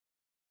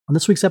On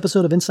this week's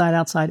episode of Inside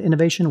Outside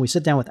Innovation, we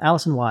sit down with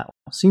Allison Weil,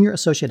 Senior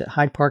Associate at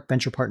Hyde Park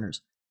Venture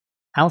Partners.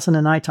 Allison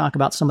and I talk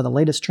about some of the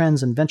latest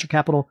trends in venture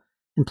capital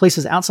in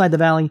places outside the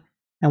Valley,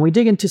 and we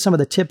dig into some of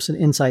the tips and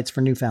insights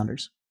for new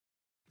founders.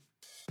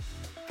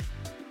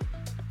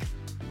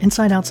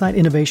 Inside Outside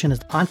Innovation is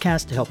the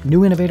podcast to help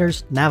new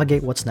innovators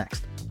navigate what's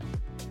next.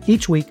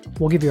 Each week,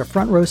 we'll give you a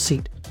front row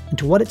seat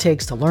into what it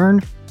takes to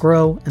learn,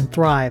 grow, and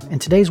thrive in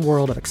today's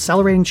world of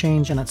accelerating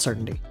change and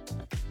uncertainty.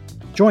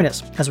 Join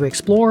us as we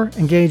explore,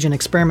 engage, and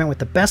experiment with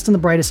the best and the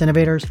brightest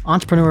innovators,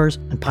 entrepreneurs,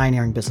 and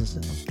pioneering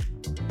businesses.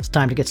 It's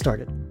time to get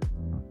started.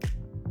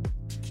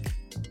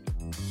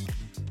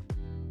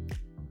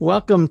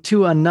 Welcome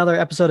to another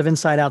episode of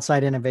Inside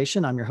Outside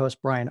Innovation. I'm your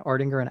host, Brian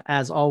Ardinger, and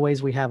as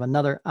always, we have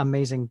another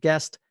amazing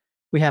guest.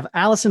 We have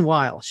Allison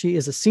Weil. She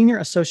is a Senior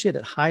Associate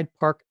at Hyde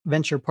Park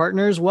Venture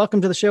Partners.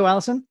 Welcome to the show,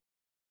 Allison.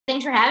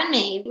 Thanks for having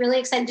me. Really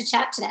excited to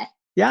chat today.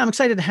 Yeah, I'm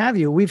excited to have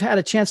you. We've had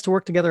a chance to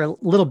work together a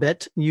little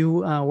bit. You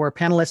were a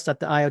panelist at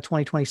the IO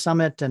 2020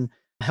 Summit and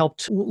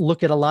helped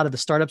look at a lot of the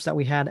startups that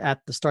we had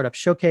at the Startup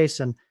Showcase.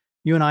 And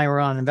you and I were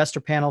on an investor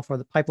panel for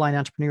the Pipeline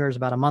Entrepreneurs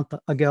about a month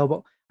ago.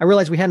 But I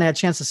realized we hadn't had a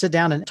chance to sit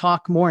down and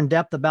talk more in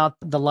depth about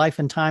the life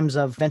and times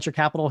of venture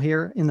capital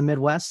here in the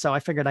Midwest. So I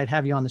figured I'd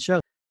have you on the show.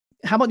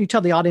 How about you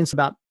tell the audience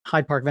about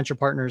Hyde Park Venture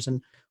Partners and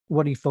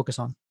what do you focus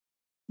on?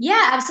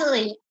 Yeah,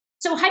 absolutely.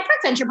 So Hyde Park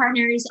Venture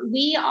Partners,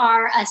 we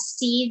are a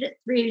seed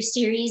through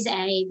Series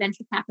A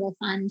venture capital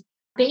fund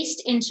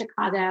based in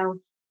Chicago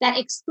that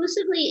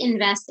exclusively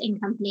invests in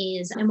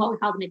companies in what we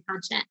call the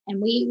Mid-Continent.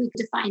 And we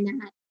define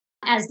that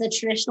as the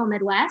traditional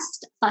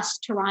Midwest plus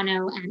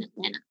Toronto and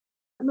Atlanta.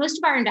 Most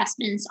of our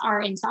investments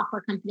are in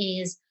software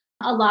companies.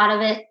 A lot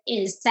of it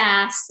is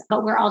SaaS,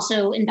 but we're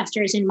also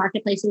investors in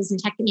marketplaces and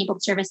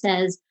tech-enabled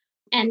services.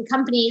 And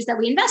companies that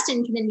we invest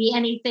in can be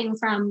anything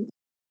from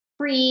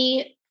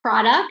free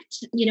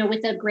product,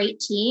 with a great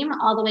team,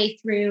 all the way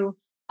through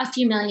a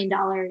few $1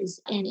 million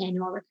in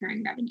annual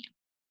recurring revenue.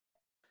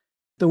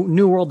 The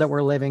new world that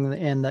we're living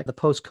in, the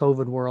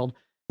post-COVID world,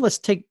 let's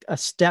take a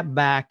step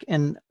back.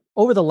 And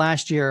over the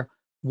last year,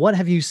 what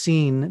have you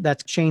seen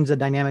that's changed the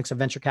dynamics of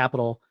venture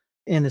capital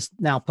in this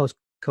now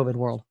post-COVID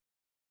world?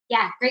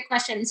 Yeah, great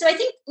question. So I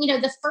think,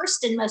 the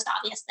first and most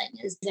obvious thing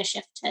is the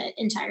shift to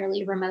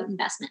entirely remote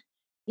investment.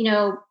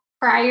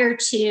 Prior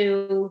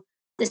to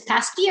this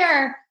past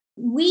year,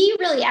 we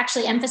really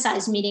actually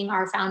emphasized meeting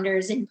our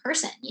founders in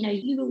person.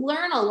 You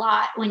learn a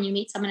lot when you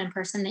meet someone in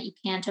person that you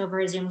can't over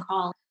a Zoom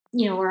call,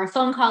 or a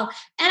phone call.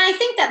 And I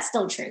think that's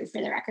still true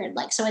for the record.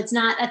 So it's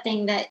not a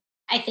thing that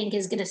I think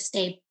is going to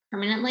stay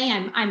permanently.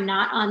 I'm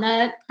not on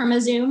the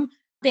perma Zoom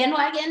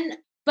bandwagon,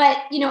 but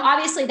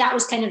obviously that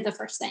was kind of the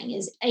first thing,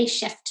 is a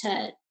shift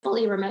to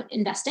fully remote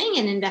investing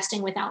and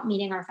investing without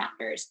meeting our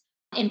founders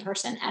in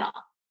person at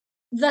all.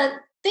 The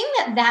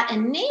thing that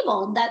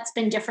enabled that's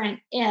been different,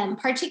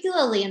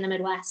 particularly in the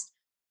Midwest,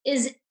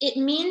 is it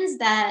means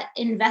that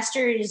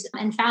investors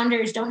and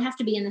founders don't have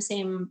to be in the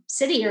same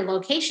city or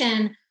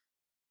location,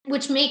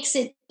 which makes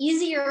it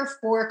easier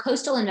for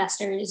coastal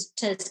investors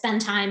to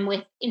spend time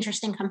with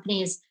interesting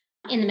companies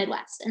in the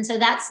Midwest. And so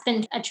that's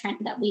been a trend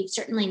that we've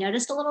certainly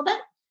noticed a little bit.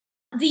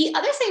 The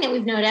other thing that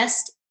we've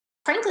noticed,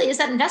 frankly, is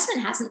that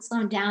investment hasn't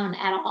slowed down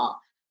at all.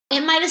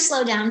 It might have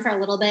slowed down for a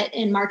little bit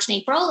in March and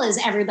April as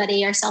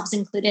everybody, ourselves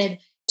included,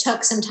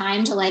 took some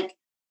time to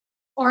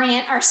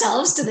orient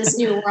ourselves to this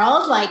new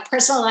world,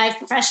 personal life,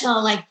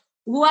 professional,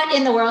 what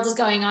in the world is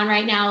going on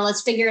right now?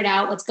 Let's figure it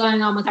out. What's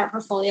going on with our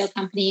portfolio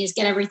companies,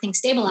 get everything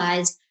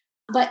stabilized.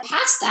 But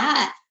past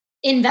that,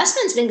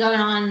 investment's been going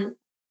on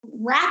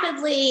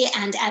rapidly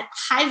and at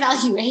high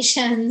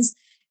valuations,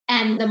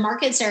 and the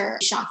markets are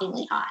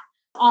shockingly hot.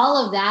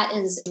 All of that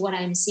is what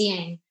I'm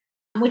seeing,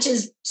 which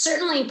is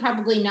certainly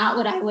probably not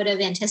what I would have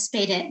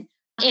anticipated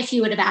if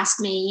you would have asked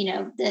me,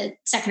 the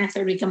second or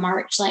third week of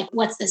March,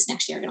 what's this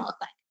next year going to look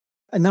like?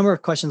 A number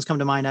of questions come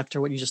to mind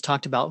after what you just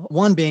talked about.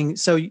 One being,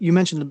 so you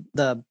mentioned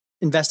the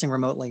investing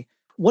remotely.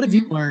 What have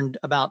you learned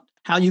about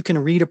how you can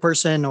read a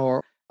person,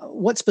 or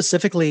what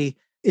specifically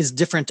is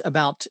different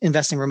about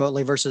investing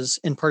remotely versus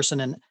in person,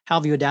 and how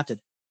have you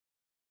adapted?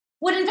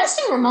 What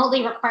investing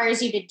remotely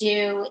requires you to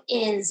do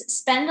is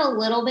spend a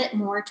little bit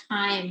more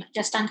time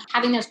just on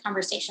having those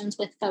conversations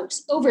with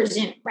folks over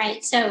Zoom,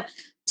 right? So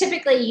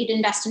typically you'd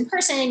invest in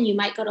person, you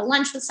might go to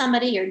lunch with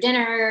somebody or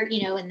dinner,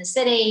 in the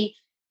city,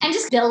 and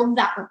just build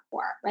that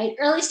rapport, right?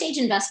 Early stage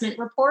investment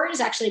rapport is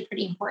actually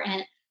pretty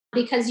important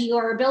because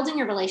you're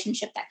building a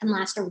relationship that can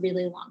last a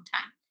really long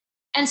time.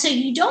 And so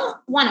you don't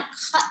want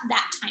to cut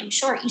that time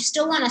short. You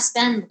still want to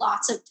spend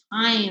lots of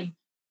time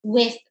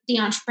with the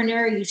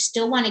entrepreneur. You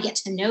still want to get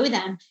to know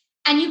them.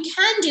 And you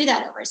can do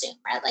that over Zoom,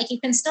 right? You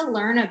can still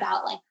learn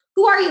about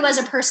who are you as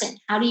a person?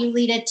 How do you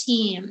lead a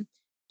team?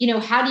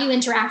 How do you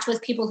interact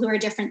with people who are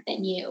different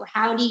than you?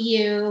 How do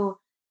you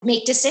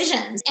make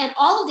decisions? And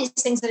all of these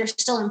things that are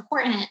still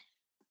important,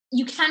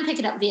 you can pick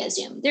it up via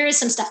Zoom. There is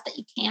some stuff that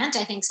you can't.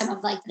 I think some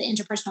of the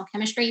interpersonal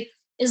chemistry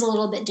is a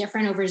little bit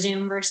different over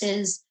Zoom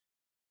versus,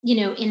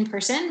 in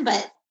person,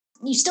 but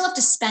you still have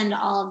to spend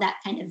all of that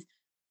kind of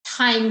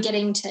time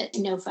getting to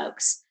know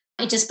folks.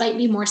 It just might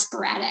be more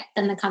sporadic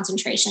than the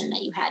concentration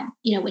that you had,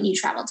 when you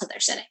traveled to their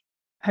city.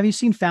 Have you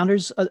seen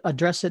founders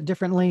address it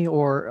differently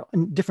or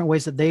in different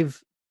ways that they've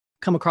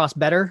come across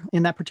better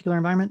in that particular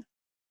environment?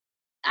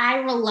 I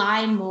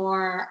rely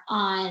more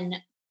on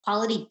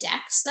quality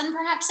decks than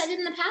perhaps I did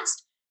in the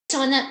past.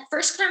 So in that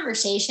first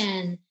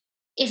conversation,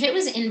 if it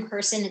was in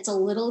person, it's a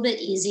little bit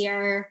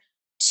easier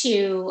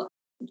to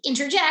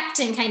interject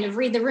and kind of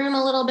read the room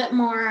a little bit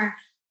more.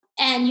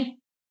 And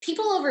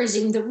people over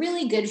Zoom, the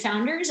really good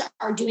founders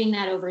are doing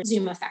that over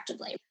Zoom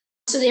effectively.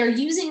 So they're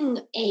using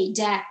a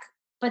deck,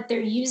 but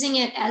they're using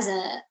it as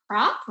a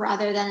prop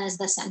rather than as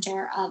the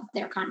center of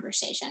their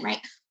conversation, right?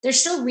 They're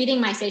still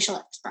reading my facial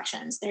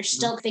expressions. They're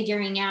still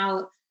figuring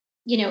out,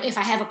 if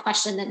I have a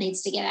question that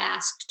needs to get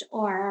asked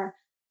or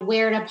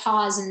where to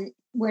pause and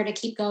where to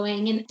keep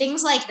going and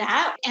things like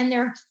that. And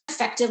they're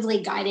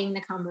effectively guiding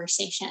the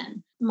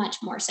conversation much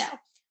more so.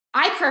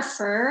 I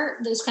prefer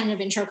those kind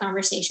of intro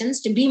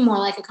conversations to be more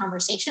like a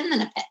conversation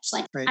than a pitch.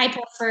 Like Right. I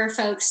prefer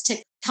folks to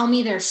tell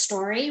me their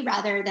story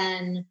rather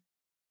than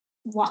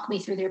walk me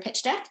through their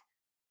pitch deck.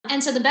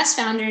 And so the best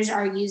founders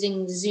are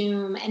using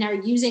Zoom and are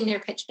using their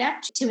pitch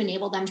deck to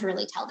enable them to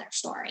really tell their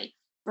story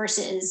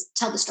versus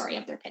tell the story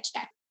of their pitch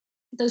deck.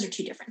 Those are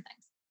two different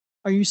things.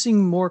 Are you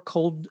seeing more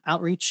cold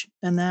outreach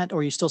in that, or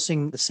are you still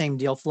seeing the same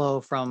deal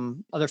flow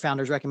from other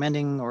founders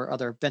recommending or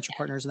other venture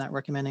partners in that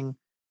recommending?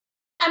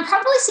 I'm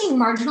probably seeing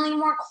marginally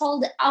more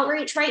cold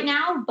outreach right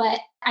now, but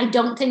I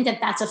don't think that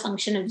that's a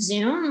function of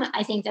Zoom.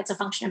 I think that's a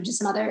function of just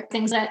some other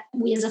things that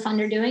we as a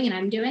fund are doing and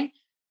I'm doing.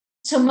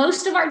 So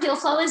most of our deal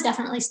flow is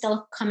definitely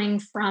still coming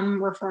from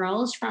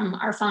referrals from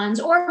our funds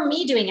or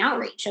me doing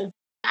outreach.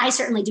 I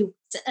certainly do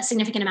a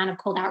significant amount of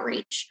cold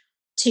outreach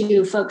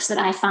to folks that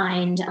I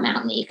find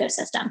out in the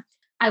ecosystem.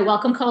 I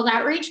welcome cold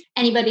outreach.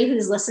 Anybody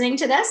who's listening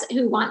to this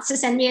who wants to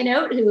send me a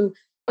note, who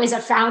is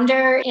a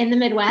founder in the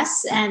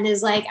Midwest and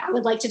is like, I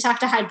would like to talk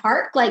to Hyde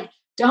Park, like,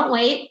 don't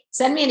wait,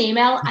 send me an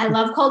email. I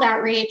love cold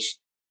outreach.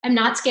 I'm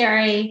not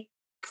scary.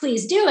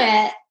 Please do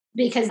it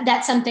because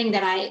that's something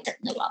that I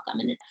certainly welcome.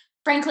 And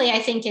frankly, I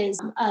think is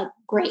a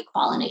great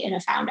quality in a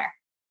founder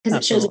because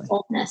it shows a Absolutely.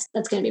 boldness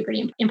that's going to be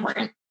pretty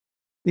important.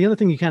 The other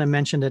thing you kind of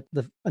mentioned at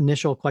the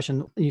initial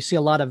question, you see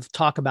a lot of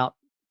talk about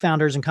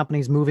founders and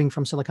companies moving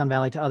from Silicon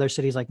Valley to other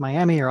cities like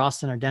Miami or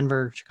Austin or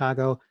Denver,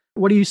 Chicago.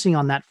 What are you seeing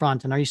on that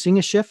front? And are you seeing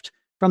a shift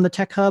from the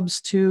tech hubs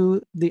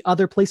to the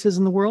other places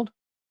in the world?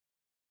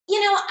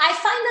 I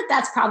find that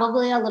that's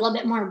probably a little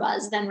bit more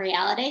buzz than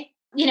reality.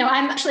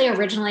 I'm actually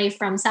originally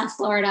from South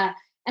Florida.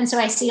 And so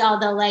I see all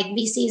the like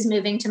VCs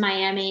moving to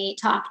Miami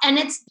talk, and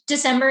it's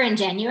December and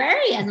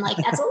January. And like,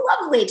 that's a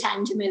lovely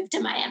time to move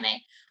to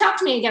Miami. Talk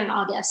to me again in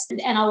August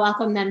and I'll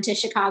welcome them to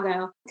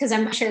Chicago because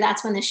I'm sure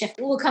that's when the shift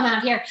will come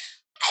out here.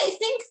 I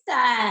think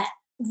that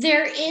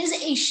there is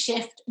a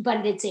shift,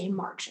 but it's a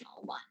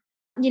marginal one.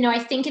 I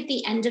think at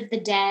the end of the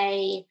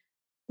day,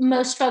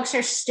 most folks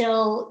are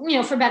still,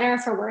 for better or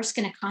for worse,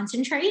 going to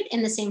concentrate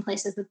in the same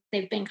places that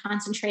they've been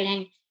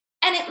concentrating.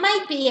 And it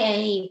might be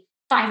a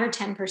 5 or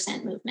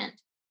 10% movement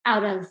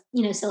out of,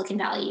 Silicon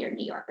Valley or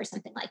New York or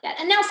something like that.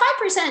 And now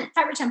 5%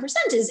 or 10%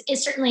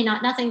 is certainly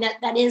not nothing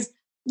that is,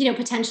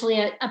 potentially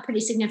a pretty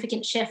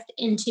significant shift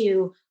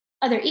into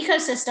other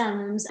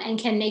ecosystems and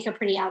can make a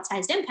pretty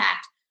outsized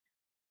impact.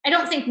 I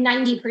don't think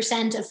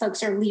 90% of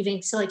folks are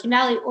leaving Silicon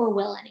Valley or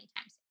will anytime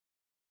soon.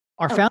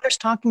 Are Oh, founders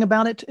talking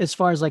about it as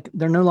far as like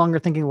they're no longer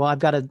thinking, well, I've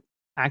got to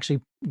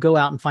actually go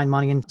out and find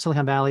money in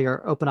Silicon Valley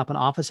or open up an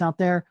office out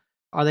there?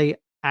 Are they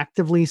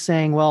actively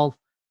saying, well,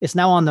 it's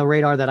now on the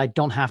radar that I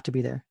don't have to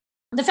be there?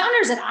 the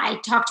founders that I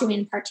talk to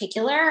in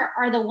particular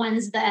are the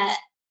ones that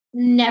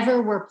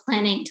never were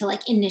planning to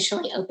like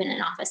initially open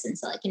an office in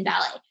Silicon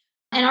Valley.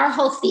 And our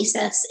whole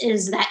thesis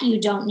is that you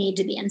don't need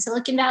to be in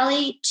Silicon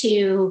Valley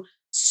to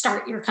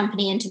start your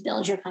company and to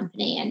build your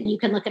company. And you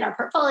can look at our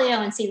portfolio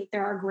and see that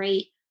there are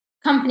great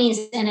companies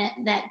in it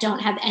that don't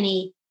have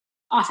any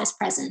office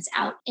presence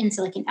out in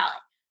Silicon Valley.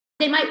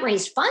 They might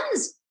raise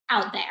funds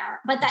out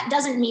there, but that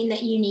doesn't mean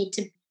that you need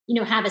to,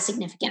 have a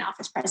significant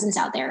office presence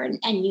out there and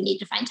you need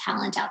to find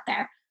talent out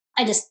there.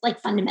 I just like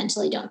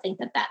fundamentally don't think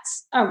that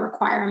that's a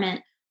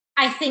requirement.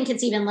 I think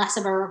it's even less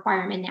of a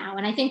requirement now.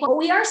 And I think what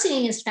we are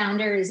seeing is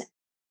founders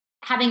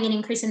having an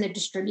increase in their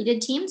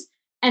distributed teams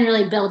and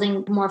really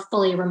building more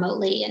fully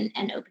remotely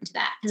and open to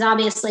that. Because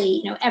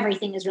obviously,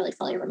 everything is really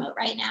fully remote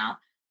right now.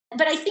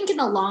 But I think in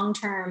the long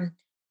term,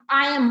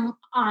 I am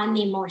on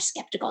the more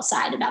skeptical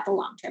side about the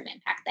long term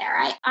impact there.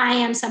 I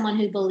am someone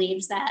who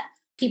believes that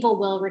people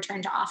will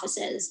return to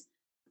offices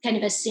kind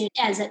of as soon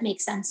as it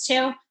makes sense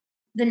to.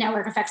 The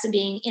network effects of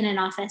being in an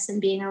office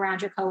and being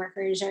around your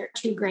coworkers are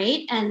too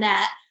great, and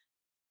that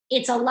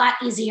it's a lot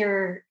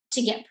easier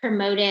to get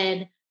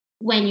promoted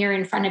when you're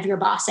in front of your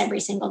boss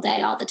every single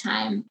day all the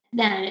time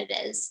than it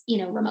is,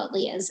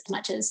 remotely as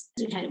much as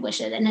we kind of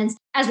wish it. And then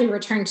as we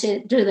return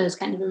to those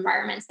kind of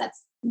environments,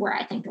 that's where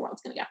I think the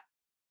world's going to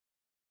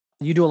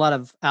go. You do a lot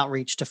of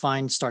outreach to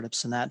find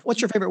startups in that.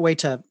 What's your favorite way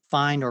to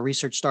find or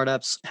research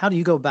startups? How do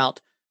you go about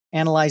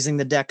analyzing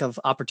the deck of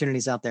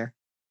opportunities out there?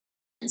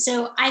 And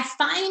so I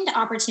find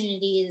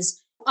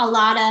opportunities a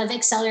lot of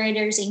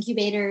accelerators,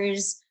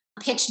 incubators,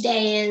 pitch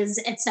days,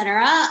 et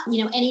cetera.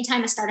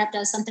 Anytime a startup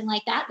does something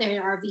like that,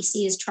 there are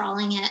VCs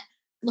trawling it,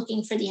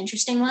 looking for the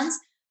interesting ones.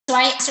 So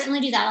I certainly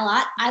do that a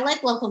lot. I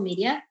like local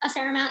media a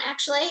fair amount,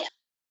 actually,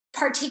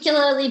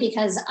 particularly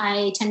because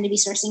I tend to be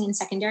sourcing in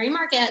secondary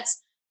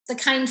markets. The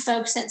kind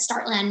folks at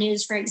Startland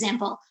News, for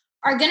example,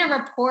 are going to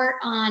report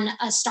on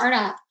a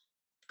startup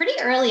pretty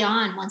early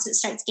on once it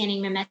starts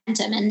gaining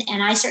momentum.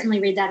 And I certainly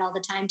read that all the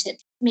time to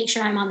make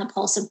sure I'm on the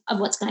pulse of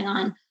what's going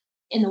on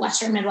in the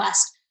Western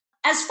Midwest.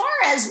 As far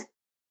as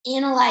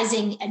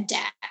analyzing a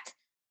deck,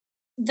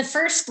 the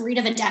first read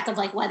of a deck of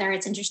like whether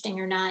it's interesting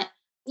or not,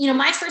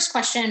 my first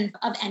question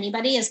of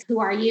anybody is who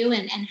are you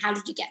and how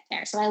did you get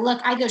there? So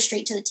I go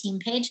straight to the team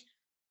page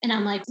and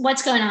I'm like,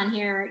 what's going on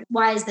here?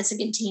 Why is this a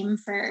good team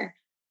for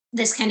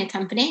this kind of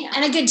company?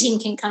 And a good team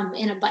can come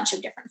in a bunch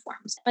of different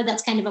forms, but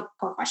that's kind of a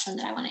core question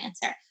that I want to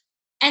answer.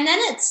 And then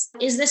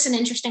is this an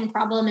interesting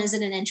problem? Is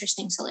it an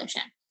interesting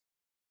solution?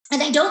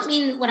 And I don't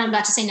mean what I'm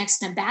about to say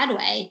next in a bad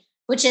way,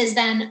 which is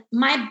then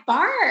my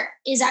bar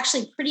is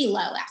actually pretty low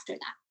after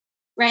that,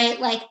 right?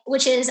 Like,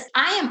 which is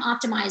I am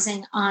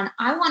optimizing on,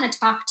 I want to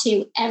talk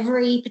to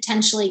every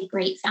potentially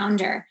great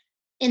founder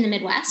in the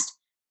Midwest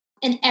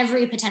and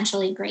every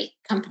potentially great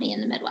company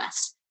in the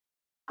Midwest.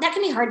 That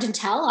can be hard to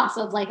tell off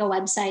of like a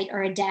website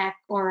or a deck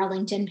or a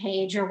LinkedIn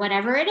page or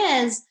whatever it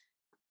is.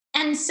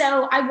 And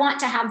so I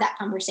want to have that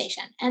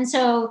conversation. And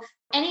so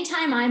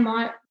anytime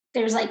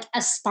there's like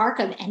a spark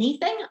of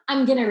anything,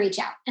 I'm going to reach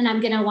out and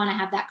I'm going to want to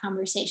have that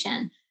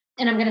conversation.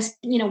 And I'm going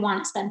to,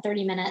 want to spend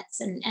 30 minutes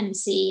and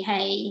see,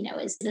 hey,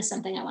 is this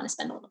something I want to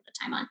spend a little bit of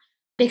time on?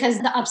 Because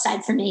the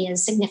upside for me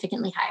is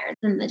significantly higher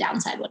than the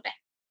downside would be.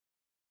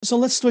 So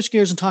let's switch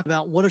gears and talk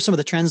about what are some of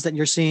the trends that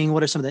you're seeing?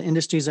 What are some of the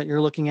industries that you're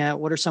looking at?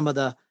 What are some of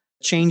the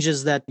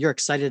changes that you're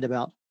excited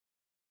about?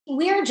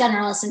 We are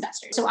generalist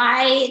investors. So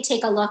I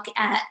take a look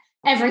at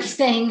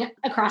everything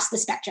across the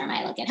spectrum.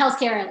 I look at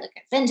healthcare, I look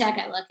at fintech,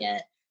 I look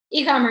at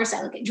e-commerce,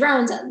 I look at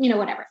drones,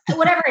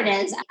 whatever it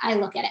is, I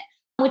look at it,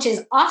 which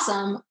is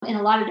awesome in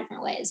a lot of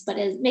different ways, but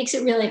it makes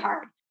it really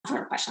hard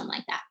for a question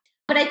like that.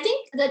 But I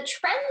think the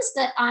trends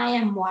that I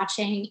am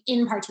watching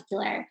in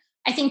particular,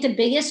 I think the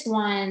biggest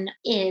one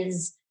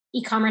is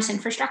e-commerce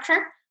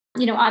infrastructure.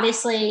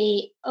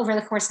 Obviously over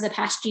the course of the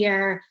past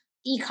year,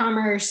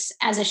 e-commerce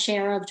as a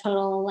share of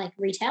total like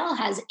retail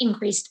has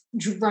increased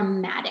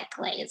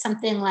dramatically. It's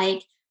something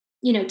like,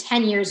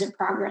 10 years of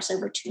progress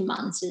over 2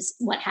 months is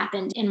what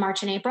happened in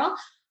March and April.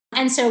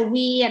 And so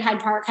we at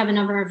Hyde Park have a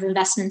number of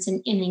investments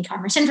in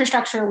e-commerce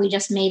infrastructure. We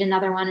just made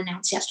another one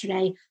announced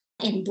yesterday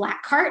in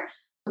Blackcart,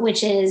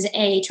 which is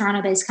a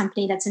Toronto-based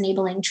company that's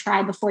enabling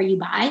try before you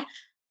buy,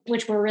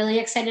 which we're really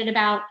excited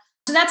about.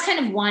 So that's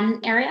kind of one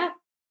area.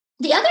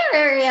 The other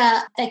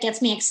area that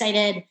gets me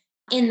excited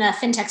in the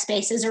fintech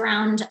space is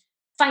around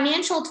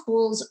financial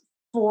tools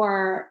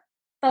for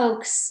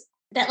folks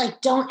that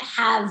like don't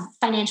have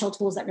financial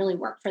tools that really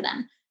work for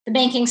them. The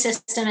banking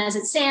system as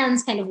it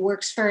stands kind of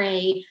works for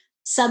a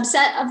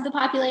subset of the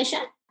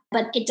population,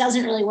 but it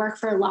doesn't really work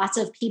for lots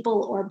of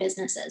people or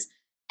businesses.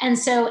 And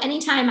so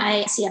anytime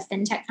I see a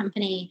fintech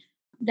company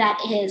that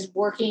is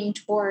working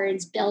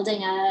towards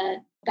building a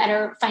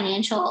better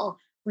financial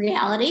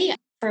reality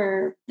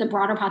for the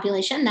broader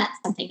population, that's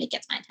something that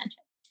gets my attention.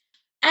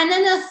 And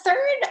then the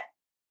third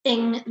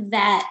thing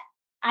that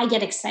I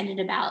get excited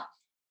about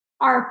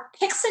are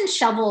picks and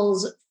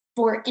shovels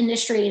for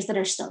industries that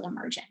are still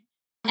emerging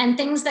and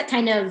things that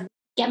kind of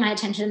get my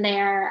attention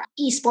there.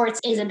 Esports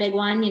is a big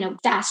one,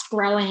 fast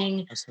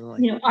growing,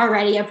 Absolutely.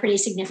 Already a pretty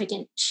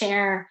significant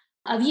share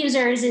of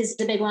users is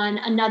the big one.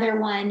 Another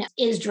one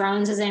is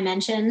drones, as I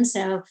mentioned.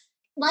 So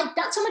like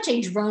not so much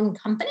a drone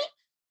company,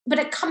 but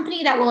a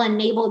company that will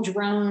enable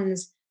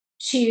drones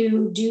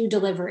to do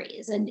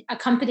deliveries and a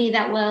company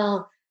that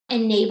will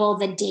enable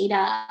the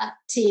data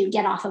to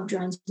get off of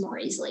drones more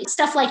easily.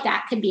 Stuff like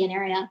that could be an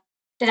area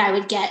that I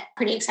would get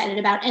pretty excited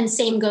about. And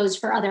same goes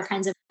for other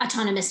kinds of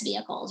autonomous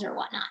vehicles or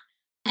whatnot.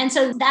 And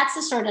so that's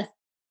the sort of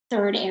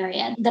third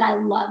area that I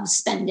love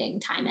spending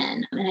time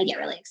in and I get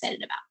really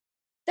excited about.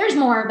 There's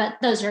more, but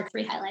those are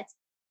 3 highlights.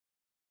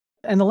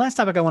 And the last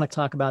topic I want to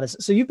talk about is,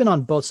 so you've been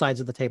on both sides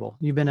of the table.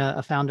 You've been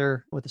a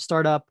founder with a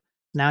startup.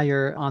 Now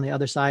you're on the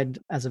other side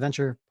as a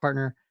venture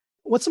partner.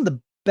 What's some of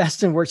the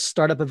best and worst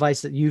startup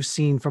advice that you've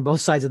seen from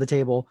both sides of the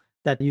table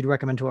that you'd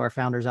recommend to our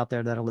founders out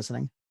there that are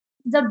listening?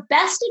 The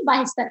best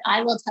advice that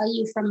I will tell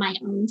you from my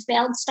own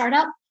failed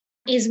startup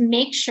is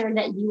make sure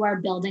that you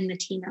are building the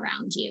team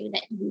around you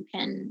that you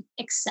can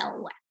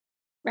excel with,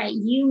 right?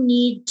 You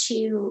need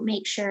to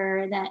make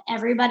sure that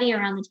everybody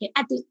around the table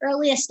at the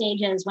earliest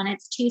stages, when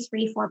it's 2,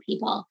 3, 4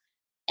 people,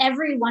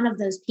 every one of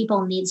those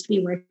people needs to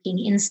be working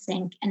in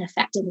sync and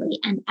effectively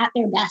and at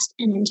their best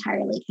and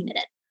entirely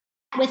committed.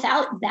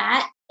 Without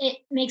that, it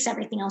makes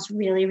everything else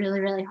really, really,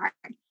 really hard.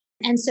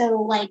 And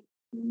so like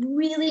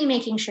really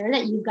making sure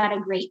that you've got a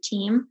great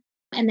team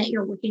and that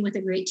you're working with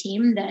a great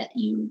team that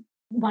you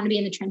want to be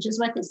in the trenches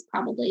with is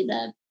probably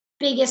the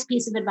biggest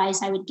piece of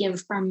advice I would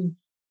give from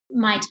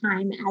my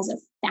time as a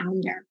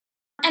founder.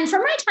 And for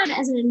my time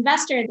as an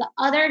investor, the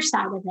other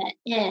side of it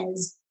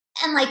is,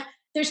 and like,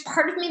 there's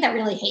part of me that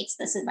really hates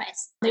this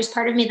advice. There's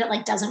part of me that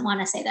like doesn't want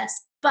to say this,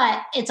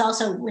 but it's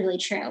also really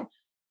true.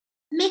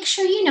 Make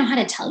sure you know how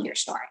to tell your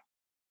story.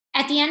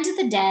 At the end of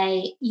the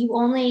day, you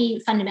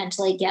only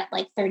fundamentally get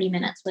like 30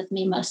 minutes with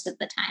me most of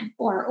the time,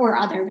 or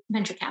other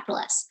venture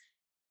capitalists.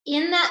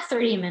 In that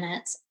 30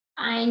 minutes,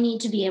 I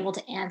need to be able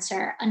to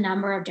answer a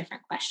number of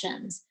different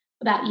questions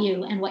about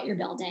you and what you're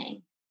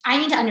building. I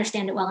need to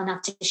understand it well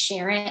enough to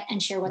share it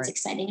and share what's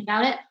exciting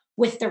about it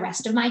with the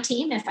rest of my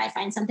team if I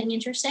find something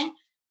interesting.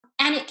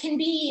 And it can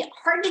be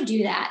hard to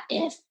do that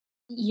if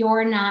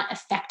you're not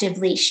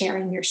effectively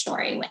sharing your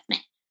story with me.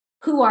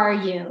 Who are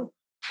you?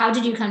 How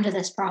did you come to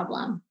this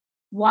problem?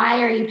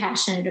 Why are you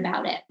passionate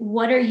about it?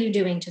 What are you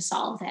doing to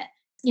solve it?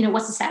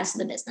 What's the status of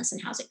the business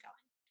and how's it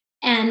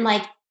going? And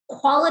like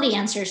quality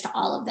answers to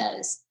all of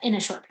those in a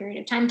short period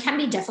of time can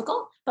be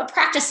difficult, but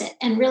practice it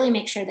and really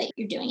make sure that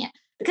you're doing it.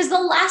 Because the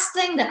last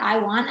thing that I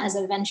want as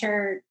a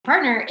venture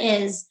partner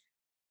is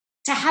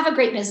to have a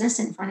great business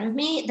in front of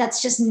me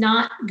that's just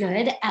not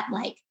good at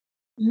like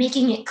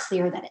making it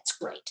clear that it's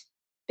great,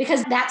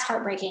 because that's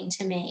heartbreaking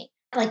to me.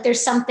 Like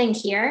there's something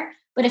here,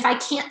 but if I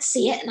can't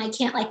see it and I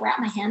can't like wrap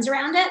my hands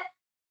around it,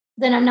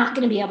 then I'm not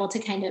going to be able to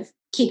kind of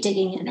keep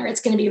digging in, or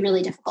it's going to be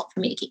really difficult for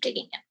me to keep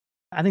digging in.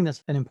 I think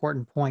that's an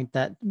important point,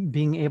 that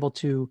being able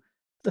to,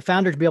 the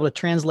founder to be able to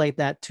translate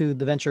that to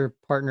the venture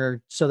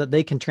partner so that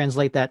they can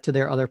translate that to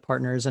their other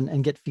partners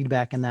and get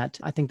feedback in that.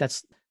 I think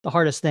that's the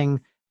hardest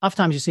thing.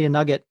 Oftentimes you see a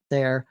nugget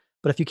there,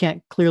 but if you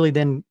can't clearly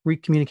then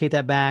recommunicate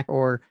that back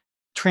or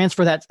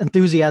transfer that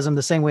enthusiasm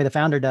the same way the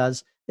founder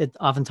does, it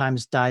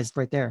oftentimes dies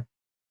right there.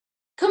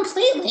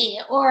 Completely.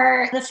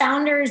 Or the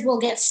founders will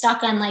get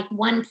stuck on like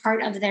one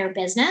part of their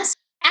business.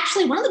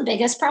 Actually, one of the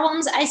biggest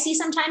problems I see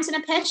sometimes in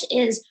a pitch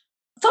is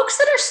folks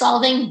that are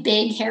solving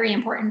big, hairy,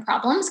 important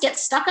problems get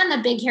stuck on the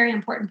big, hairy,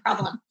 important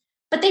problem.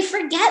 But they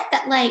forget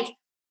that like,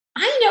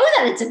 I know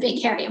that it's a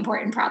big, hairy,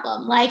 important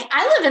problem. Like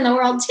I live in the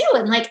world too.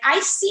 And like, I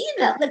see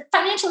that the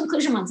financial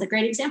inclusion one's a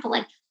great example.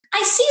 Like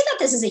I see that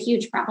this is a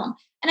huge problem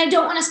and I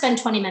don't want to spend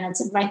 20 minutes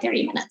of my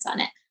 30 minutes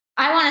on it.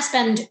 I want to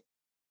spend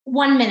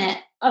 1 minute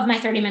of my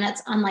 30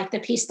 minutes on like the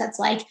piece that's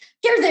like,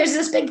 there's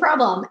this big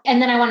problem.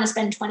 And then I want to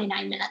spend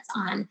 29 minutes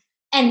on,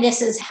 and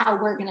this is how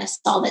we're going to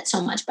solve it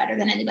so much better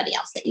than anybody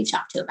else that you've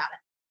talked to about it.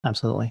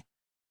 Absolutely.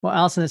 Well,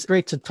 Allison, it's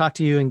great to talk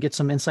to you and get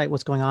some insight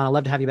what's going on. I'd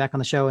love to have you back on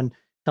the show and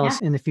tell us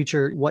in the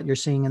future what you're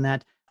seeing in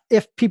that.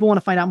 If people want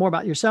to find out more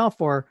about yourself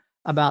or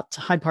about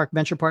Hyde Park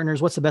Venture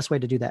Partners, what's the best way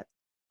to do that?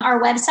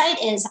 Our website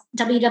is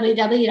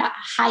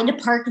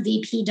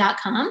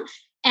www.hydeparkvp.com.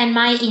 And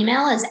my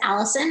email is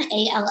Allison,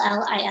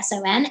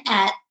 ALLISON,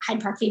 at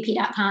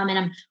hydeparkvp.com. And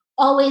I'm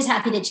always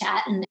happy to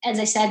chat. And as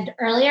I said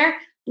earlier,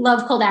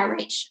 love cold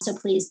outreach. So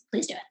please do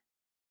it.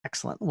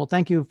 Excellent. Well,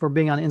 thank you for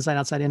being on Inside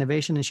Outside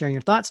Innovation and sharing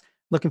your thoughts.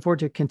 Looking forward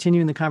to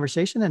continuing the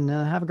conversation, and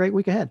have a great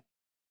week ahead.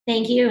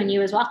 Thank you. And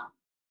you as well.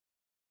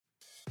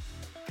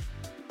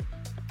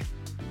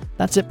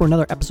 That's it for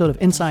another episode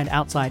of Inside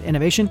Outside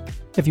Innovation.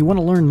 If you want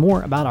to learn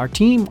more about our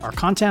team, our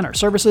content, our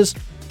services,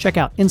 check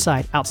out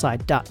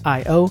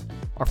insideoutside.io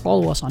or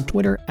follow us on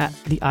Twitter at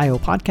the IO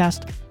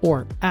Podcast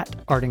or at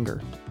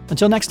Ardinger.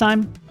 Until next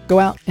time, go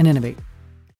out and innovate.